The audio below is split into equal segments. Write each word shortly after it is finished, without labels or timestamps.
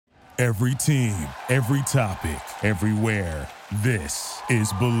Every team, every topic, everywhere. This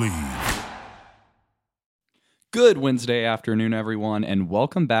is Believe. Good Wednesday afternoon, everyone, and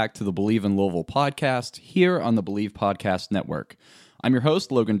welcome back to the Believe in Louisville podcast here on the Believe Podcast Network. I'm your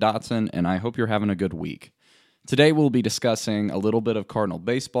host, Logan Dotson, and I hope you're having a good week. Today, we'll be discussing a little bit of Cardinal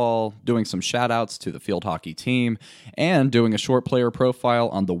baseball, doing some shout-outs to the field hockey team, and doing a short player profile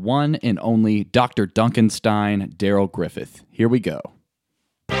on the one and only Dr. Duncan Stein, Darrell Griffith. Here we go.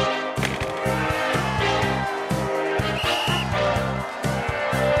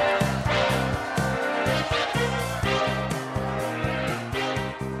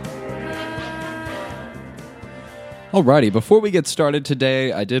 Alrighty, before we get started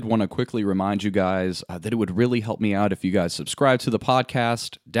today, I did want to quickly remind you guys that it would really help me out if you guys subscribe to the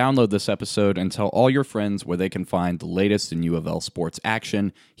podcast, download this episode, and tell all your friends where they can find the latest in U of L sports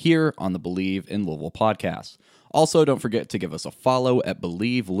action here on the Believe in Louisville podcast. Also, don't forget to give us a follow at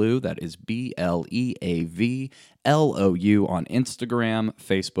Believe Lou, that is BLEAVLOU on Instagram,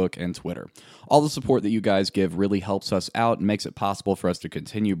 Facebook, and Twitter. All the support that you guys give really helps us out and makes it possible for us to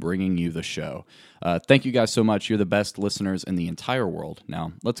continue bringing you the show. Thank you guys so much. You're the best listeners in the entire world.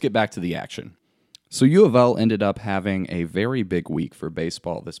 Now, let's get back to the action. So U of L ended up having a very big week for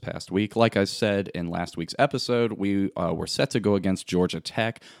baseball this past week. Like I said in last week's episode, we were set to go against Georgia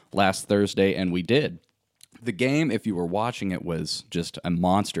Tech last Thursday, and we did. The game, if you were watching it, was just a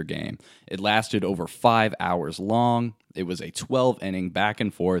monster game. It lasted over 5 hours long. It was a 12-inning back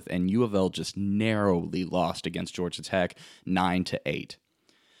and forth, and U of L just narrowly lost against Georgia Tech 9-8.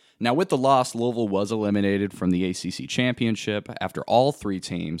 Now, with the loss, Louisville was eliminated from the ACC Championship after all three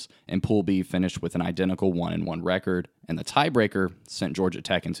teams in Pool B finished with an identical 1-1 record, and the tiebreaker sent Georgia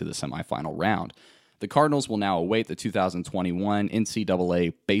Tech into the semifinal round. The Cardinals will now await the 2021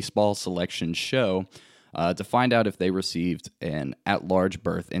 NCAA Baseball Selection Show to find out if they received an at-large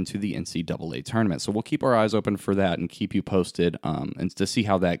berth into the NCAA tournament. So we'll keep our eyes open for that and keep you posted and to see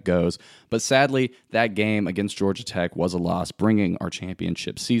how that goes. But sadly, that game against Georgia Tech was a loss, bringing our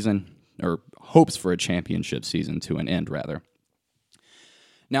championship season, or hopes for a championship season, to an end, rather.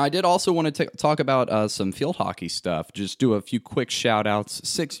 Now, I did also want to talk about some field hockey stuff, just do a few quick shout-outs.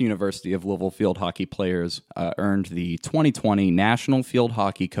 6 University of Louisville field hockey players earned the 2020 National Field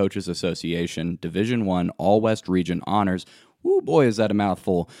Hockey Coaches Association Division I All-West Region Honors. Ooh, boy, is that a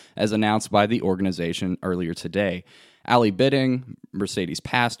mouthful, as announced by the organization earlier today. Allie Bidding, Mercedes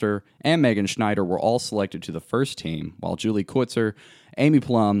Pastor, and Megan Schneider were all selected to the first team, while Julie Kutzer, Amy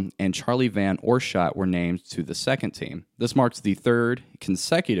Plum, and Charlie Van Oorschot were named to the second team. This marks the third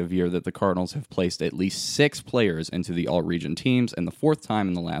consecutive year that the Cardinals have placed at least 6 players into the all-region teams, and the fourth time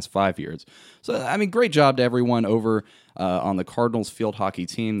in the last 5 years. So, I mean, great job to everyone over on the Cardinals field hockey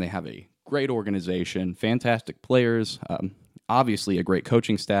team. They have a great organization, fantastic players, obviously a great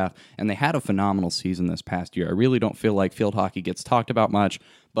coaching staff, and they had a phenomenal season this past year. I really don't feel like field hockey gets talked about much,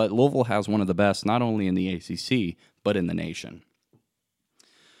 but Louisville has one of the best, not only in the ACC, but in the nation.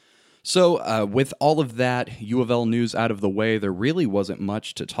 So with all of that U of L news out of the way, there really wasn't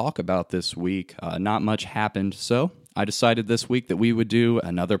much to talk about this week. Not much happened, so I decided this week that we would do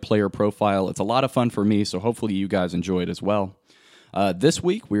another player profile. It's a lot of fun for me, so hopefully you guys enjoy it as well. This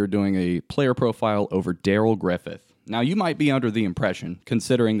week, we are doing a player profile over Darrell Griffith. Now, you might be under the impression,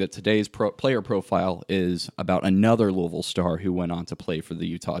 considering that today's player profile is about another Louisville star who went on to play for the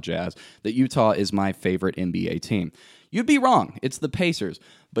Utah Jazz, that Utah is my favorite NBA team. You'd be wrong. It's the Pacers,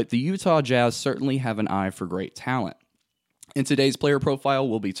 but the Utah Jazz certainly have an eye for great talent. In today's player profile,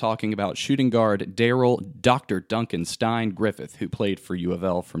 we'll be talking about shooting guard Darrell Dr. Duncan Stein Griffith, who played for U of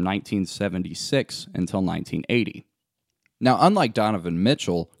L from 1976 until 1980. Now, unlike Donovan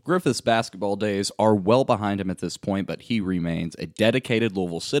Mitchell, Griffith's basketball days are well behind him at this point, but he remains a dedicated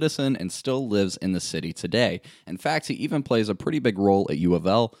Louisville citizen and still lives in the city today. In fact, he even plays a pretty big role at U of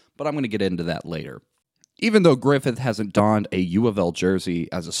L, but I'm going to get into that later. Even though Griffith hasn't donned a U of L jersey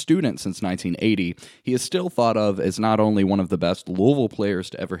as a student since 1980, he is still thought of as not only one of the best Louisville players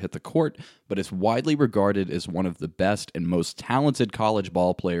to ever hit the court, but is widely regarded as one of the best and most talented college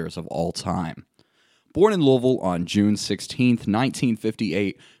ball players of all time. Born in Louisville on June 16,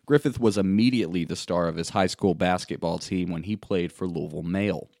 1958, Griffith was immediately the star of his high school basketball team when he played for Louisville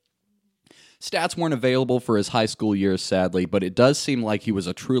Male. Stats weren't available for his high school years, sadly, but it does seem like he was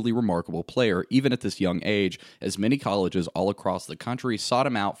a truly remarkable player, even at this young age, as many colleges all across the country sought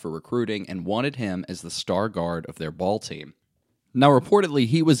him out for recruiting and wanted him as the star guard of their ball team. Now, reportedly,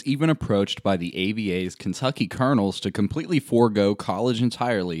 he was even approached by the ABA's Kentucky Colonels to completely forego college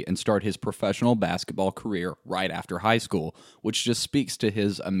entirely and start his professional basketball career right after high school, which just speaks to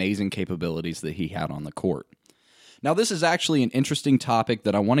his amazing capabilities that he had on the court. Now, this is actually an interesting topic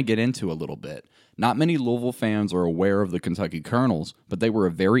that I want to get into a little bit. Not many Louisville fans are aware of the Kentucky Colonels, but they were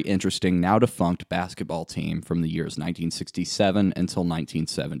a very interesting, now defunct basketball team from the years 1967 until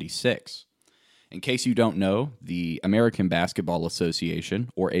 1976. In case you don't know, the American Basketball Association,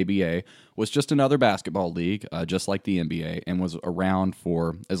 or ABA, was just another basketball league, just like the NBA, and was around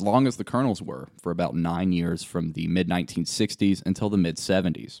for as long as the Colonels were, for about 9 years from the mid-1960s until the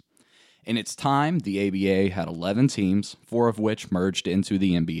mid-70s. In its time, the ABA had 11 teams, 4 of which merged into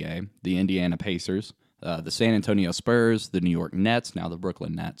the NBA: the Indiana Pacers, the San Antonio Spurs, the New York Nets, now the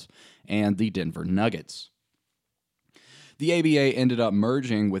Brooklyn Nets, and the Denver Nuggets. The ABA ended up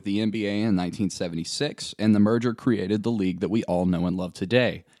merging with the NBA in 1976, and the merger created the league that we all know and love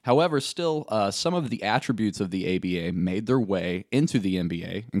today. However, still, some of the attributes of the ABA made their way into the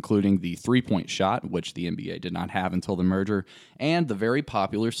NBA, including the three-point shot, which the NBA did not have until the merger, and the very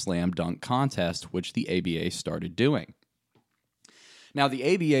popular slam dunk contest, which the ABA started doing. Now, the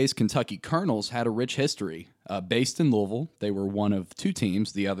ABA's Kentucky Colonels had a rich history. Based in Louisville, they were one of 2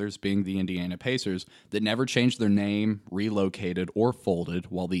 teams, the others being the Indiana Pacers, that never changed their name, relocated, or folded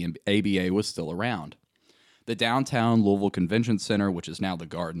while the ABA was still around. The downtown Louisville Convention Center, which is now the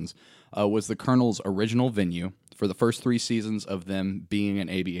Gardens, was the Colonels' original venue for the first 3 seasons of them being an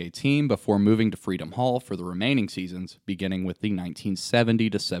ABA team before moving to Freedom Hall for the remaining seasons, beginning with the 1970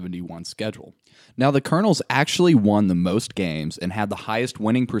 to 71 schedule. Now, the Colonels actually won the most games and had the highest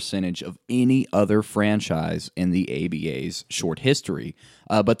winning percentage of any other franchise in the ABA's short history,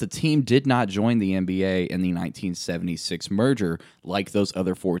 but the team did not join the NBA in the 1976 merger like those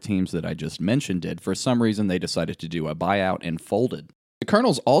other 4 teams that I just mentioned did. For some reason, they decided to do a buyout and folded. The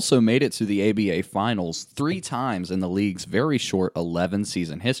Colonels also made it to the ABA Finals 3 times in the league's very short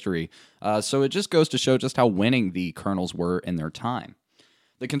 11-season history, so it just goes to show just how winning the Colonels were in their time.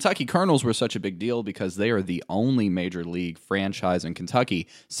 The Kentucky Colonels were such a big deal because they are the only major league franchise in Kentucky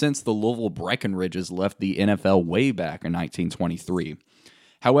since the Louisville Breckenridges left the NFL way back in 1923.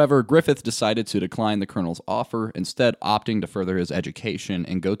 However, Griffith decided to decline the Colonels' offer, instead opting to further his education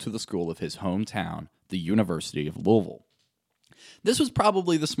and go to the school of his hometown, the University of Louisville. This was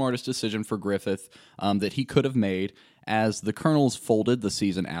probably the smartest decision for Griffith that he could have made, as the Colonels folded the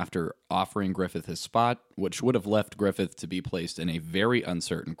season after offering Griffith his spot, which would have left Griffith to be placed in a very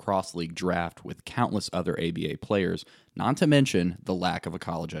uncertain cross-league draft with countless other ABA players, not to mention the lack of a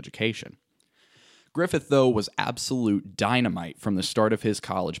college education. Griffith, though, was absolute dynamite from the start of his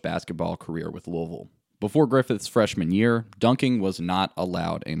college basketball career with Louisville. Before Griffith's freshman year, dunking was not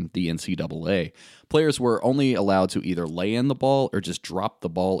allowed in the NCAA. Players were only allowed to either lay in the ball or just drop the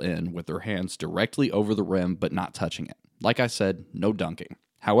ball in with their hands directly over the rim but not touching it. Like I said, no dunking.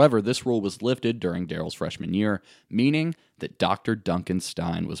 However, this rule was lifted during Darrell's freshman year, meaning that Dr. Duncan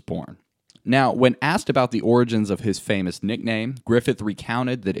Stein was born. Now, when asked about the origins of his famous nickname, Griffith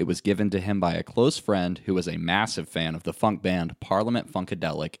recounted that it was given to him by a close friend who was a massive fan of the funk band Parliament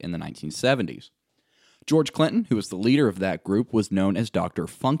Funkadelic in the 1970s. George Clinton, who was the leader of that group, was known as Dr.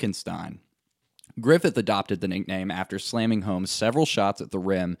 Funkenstein. Griffith adopted the nickname after slamming home several shots at the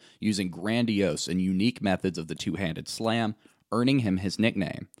rim using grandiose and unique methods of the two-handed slam, earning him his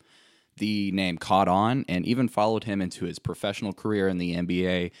nickname. The name caught on and even followed him into his professional career in the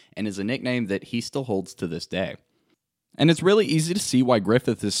NBA, and is a nickname that he still holds to this day. And it's really easy to see why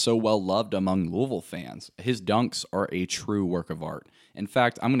Griffith is so well loved among Louisville fans. His dunks are a true work of art. In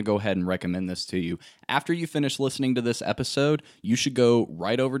fact, I'm going to go ahead and recommend this to you. After you finish listening to this episode, you should go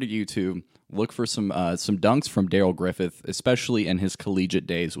right over to YouTube, look for some dunks from Darrell Griffith, especially in his collegiate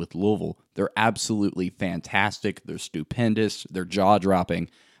days with Louisville. They're absolutely fantastic. They're stupendous. They're jaw-dropping.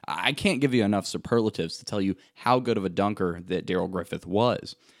 I can't give you enough superlatives to tell you how good of a dunker that Darrell Griffith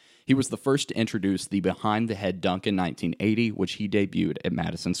was. He was the first to introduce the behind-the-head dunk in 1980, which he debuted at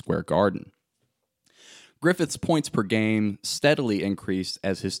Madison Square Garden. Griffith's points per game steadily increased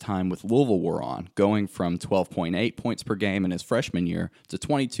as his time with Louisville wore on, going from 12.8 points per game in his freshman year to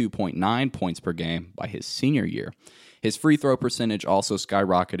 22.9 points per game by his senior year. His free throw percentage also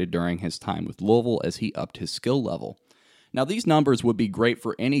skyrocketed during his time with Louisville as he upped his skill level. Now, these numbers would be great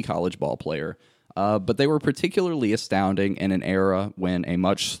for any college ball player, but they were particularly astounding in an era when a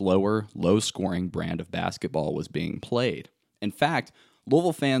much slower, low-scoring brand of basketball was being played. In fact,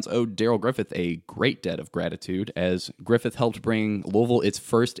 Louisville fans owed Darrell Griffith a great debt of gratitude, as Griffith helped bring Louisville its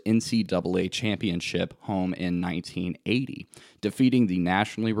first NCAA championship home in 1980, defeating the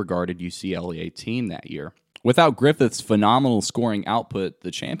nationally regarded UCLA team that year. Without Griffith's phenomenal scoring output, the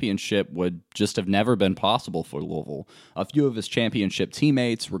championship would just have never been possible for Louisville. A few of his championship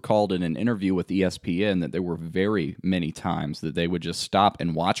teammates recalled in an interview with ESPN that there were very many times that they would just stop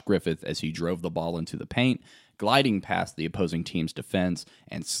and watch Griffith as he drove the ball into the paint, gliding past the opposing team's defense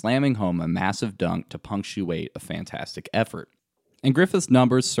and slamming home a massive dunk to punctuate a fantastic effort. And Griffith's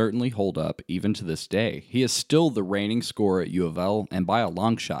numbers certainly hold up even to this day. He is still the reigning scorer at U of L, and by a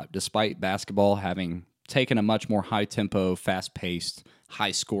long shot, despite basketball having taken a much more high-tempo, fast-paced,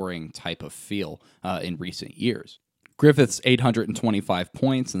 high-scoring type of feel in recent years. Griffith's 825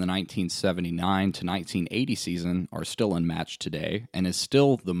 points in the 1979 to 1980 season are still unmatched today and is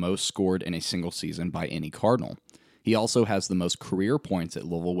still the most scored in a single season by any Cardinal. He also has the most career points at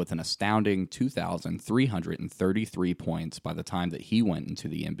Louisville with an astounding 2,333 points by the time that he went into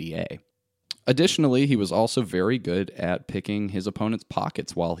the NBA. Additionally, he was also very good at picking his opponent's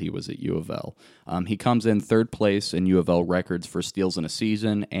pockets while he was at U of L. He comes in third place in U of L records for steals in a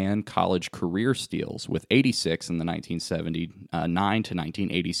season and college career steals, with 86 in the 1979 to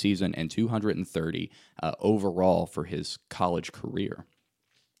 1980 season and 230 overall for his college career.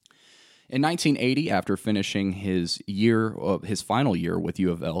 In 1980, after finishing his final year with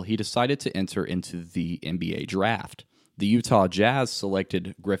U of L, he decided to enter into the NBA draft. The Utah Jazz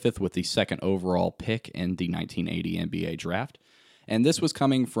selected Griffith with the second overall pick in the 1980 NBA draft, and this was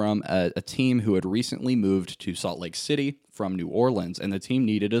coming from a team who had recently moved to Salt Lake City from New Orleans, and the team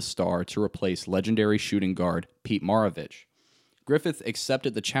needed a star to replace legendary shooting guard Pete Maravich. Griffith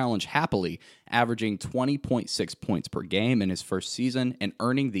accepted the challenge happily, averaging 20.6 points per game in his first season and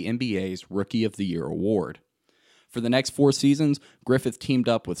earning the NBA's Rookie of the Year award. For the next 4 seasons, Griffith teamed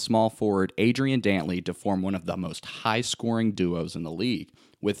up with small forward Adrian Dantley to form one of the most high-scoring duos in the league,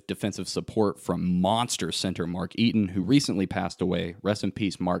 with defensive support from monster center Mark Eaton, who recently passed away, rest in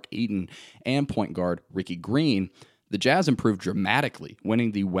peace Mark Eaton, and point guard Ricky Green. The Jazz improved dramatically,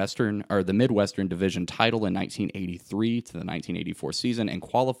 winning the Midwestern Division title in 1983 to the 1984 season and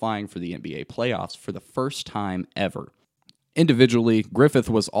qualifying for the NBA playoffs for the first time ever. Individually, Griffith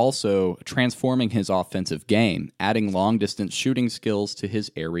was also transforming his offensive game, adding long-distance shooting skills to his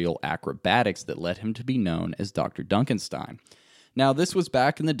aerial acrobatics that led him to be known as Dr. Dunkenstein. Now, this was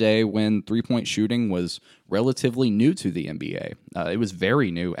back in the day when three-point shooting was relatively new to the NBA. It was very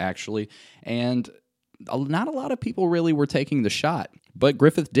new, actually, and not a lot of people really were taking the shot. But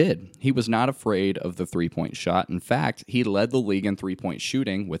Griffith did. He was not afraid of the three-point shot. In fact, he led the league in three-point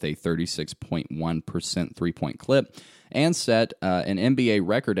shooting with a 36.1% three-point clip and set an NBA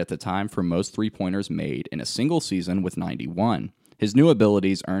record at the time for most three-pointers made in a single season with 91. His new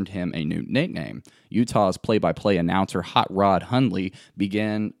abilities earned him a new nickname. Utah's play-by-play announcer Hot Rod Hundley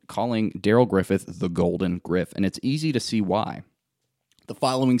began calling Darrell Griffith the Golden Griff, and it's easy to see why. The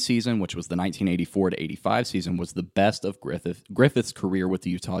following season, which was the 1984-85 season, was the best of Griffith's career with the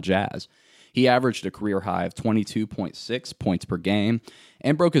Utah Jazz. He averaged a career high of 22.6 points per game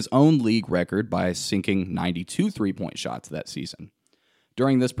and broke his own league record by sinking 92 three-point shots that season.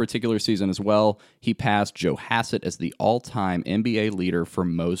 During this particular season as well, he passed Joe Hassett as the all-time NBA leader for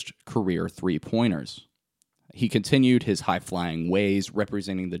most career three-pointers. He continued his high-flying ways,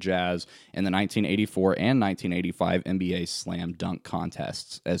 representing the Jazz in the 1984 and 1985 NBA Slam Dunk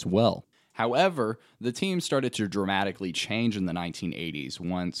contests as well. However, the team started to dramatically change in the 1980s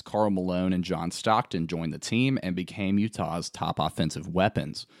once Karl Malone and John Stockton joined the team and became Utah's top offensive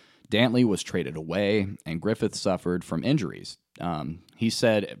weapons. Dantley was traded away, and Griffith suffered from injuries. He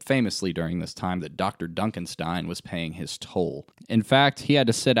said famously during this time that Dr. Dunkenstein was paying his toll. In fact, he had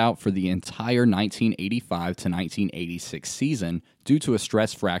to sit out for the entire 1985 to 1986 season due to a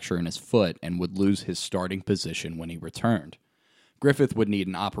stress fracture in his foot and would lose his starting position when he returned. Griffith would need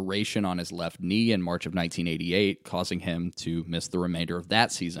an operation on his left knee in March of 1988, causing him to miss the remainder of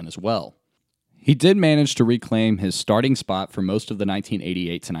that season as well. He did manage to reclaim his starting spot for most of the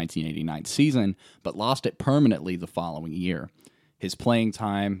 1988 to 1989 season, but lost it permanently the following year. His playing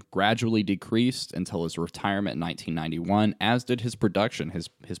time gradually decreased until his retirement in 1991, as did his production.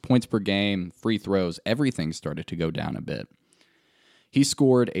 His points per game, free throws, everything started to go down a bit. He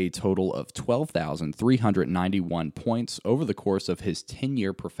scored a total of 12,391 points over the course of his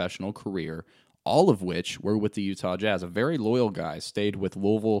 10-year professional career, all of which were with the Utah Jazz. A very loyal guy, stayed with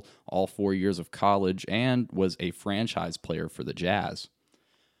Louisville all 4 years of college, and was a franchise player for the Jazz.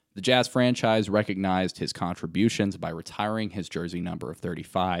 The Jazz franchise recognized his contributions by retiring his jersey number of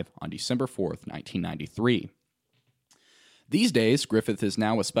 35 on December 4th, 1993. These days, Griffith is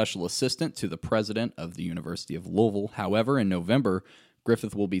now a special assistant to the president of the University of Louisville. However, in November,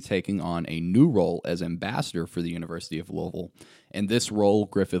 Griffith will be taking on a new role as ambassador for the University of Louisville. In this role,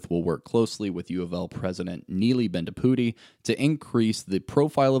 Griffith will work closely with U of L President Neely Bendapudi to increase the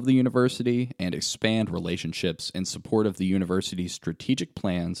profile of the university and expand relationships in support of the university's strategic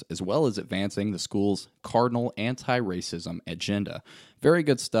plans, as well as advancing the school's cardinal anti-racism agenda. Very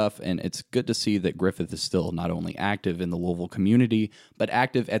good stuff, and it's good to see that Griffith is still not only active in the Louisville community, but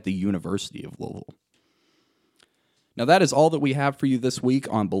active at the University of Louisville. Now, that is all that we have for you this week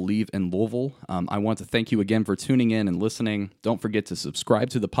on Believe in Louisville. I want to thank you again for tuning in and listening. Don't forget to subscribe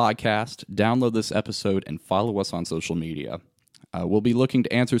to the podcast, download this episode, and follow us on social media. We'll be looking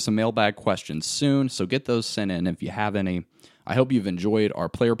to answer some mailbag questions soon, so get those sent in if you have any. I hope you've enjoyed our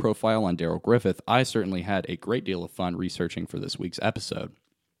player profile on Darrell Griffith. I certainly had a great deal of fun researching for this week's episode.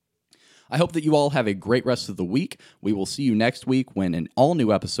 I hope that you all have a great rest of the week. We will see you next week when an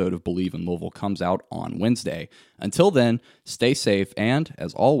all-new episode of Believe in Louisville comes out on Wednesday. Until then, stay safe and,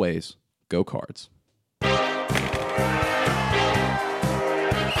 as always, go Cards.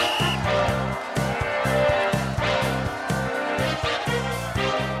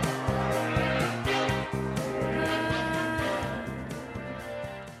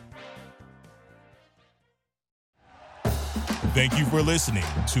 Thank you for listening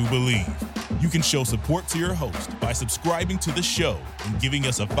to Believe. You can show support to your host by subscribing to the show and giving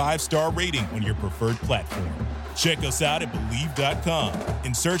us a 5-star rating on your preferred platform. Check us out at Believe.com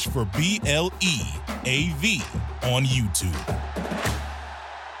and search for BLEAV on YouTube.